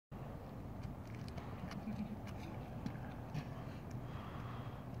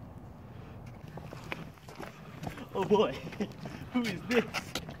Oh boy, who is this?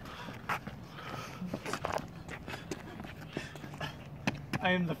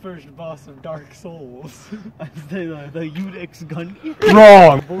 I am the first boss of Dark Souls. I'm the Ludex Gundyr.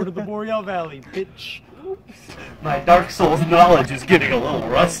 Wrong! Board of the Boreal Valley, bitch. Oops. My Dark Souls knowledge is getting a little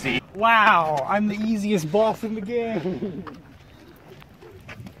rusty. Wow, I'm the easiest boss in the game.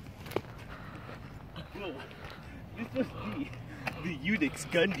 This must be the Ludex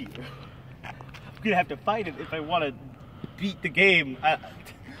Gundyr. I'm gonna have to fight it if I want to beat the game.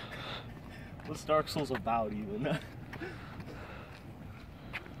 What's Dark Souls about even?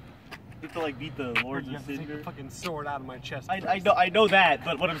 You have to like beat the Lords of Cinder. Take the fucking sword out of my chest. I know that,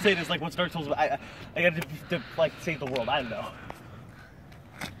 but what I'm saying is like what's Dark Souls about? I got to like save the world. I don't know.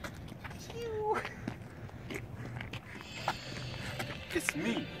 It's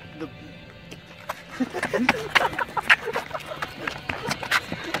me.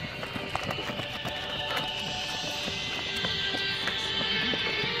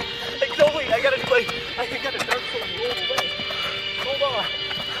 No wait, I gotta Dark Souls roll away. Hold on.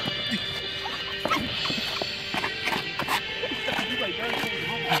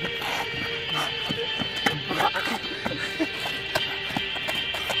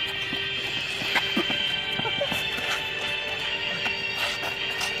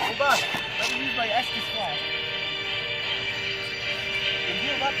 Hold on, let me use my Estus flash. I'm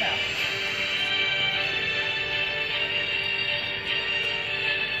healed up now.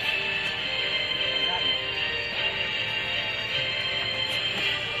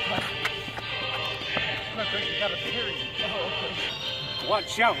 You gotta parry. Oh, okay.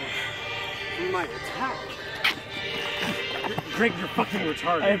 Watch out for my attack. Greg, you're fucking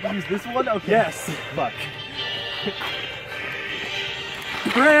retarded. I have to use this one? Okay. Yes. Fuck.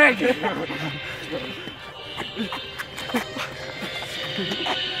 Greg! Keep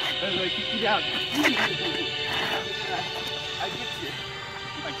you down. I get you.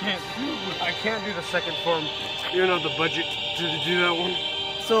 I can't do the second form. You don't have the budget to do that one.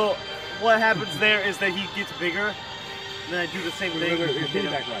 So what happens there is that he gets bigger, and then I do the same thing.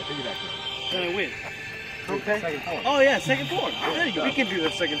 Piggyback right. Then I win. Okay. Second form. Oh yeah, second form. There you go. We can do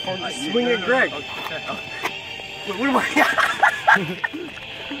the second form. Just swing at Greg. Okay. Wait, what am I?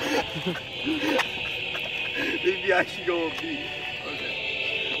 Maybe I should go with B.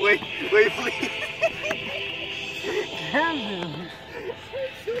 Okay. Wait, please. Kevin.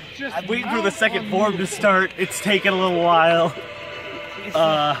 I'm waiting for the second form to start. It's taking a little while.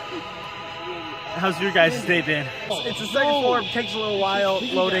 How's your guys' day been? It's the second form. Takes a little while.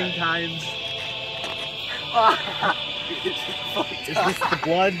 Loading times. Is this the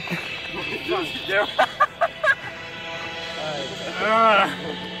blood? I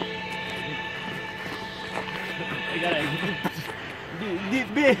gotta.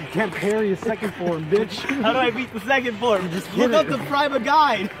 Can't parry a second form, bitch. How do I beat the second form? Just look hit up it. the Prima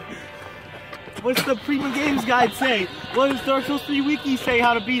guide. What's the Prima Games guide say? What does Dark Souls 3 Wiki say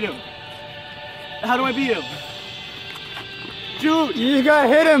how to beat him? How do I beat him? Dude! You just gotta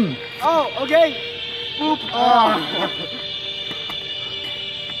hit him. Oh, okay. Boop.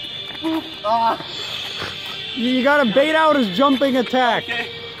 Boop. You gotta bait out his jumping attack. Okay.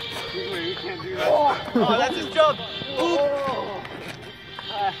 We can't do that. Oh, that's his jump. Boop.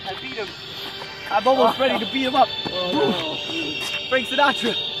 I beat him. I'm almost ready to beat him up. Frank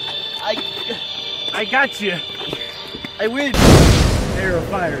Sinatra. I got you. I win. Arrow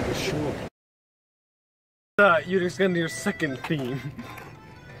fired. Sure. Ludex Gundyr's second theme.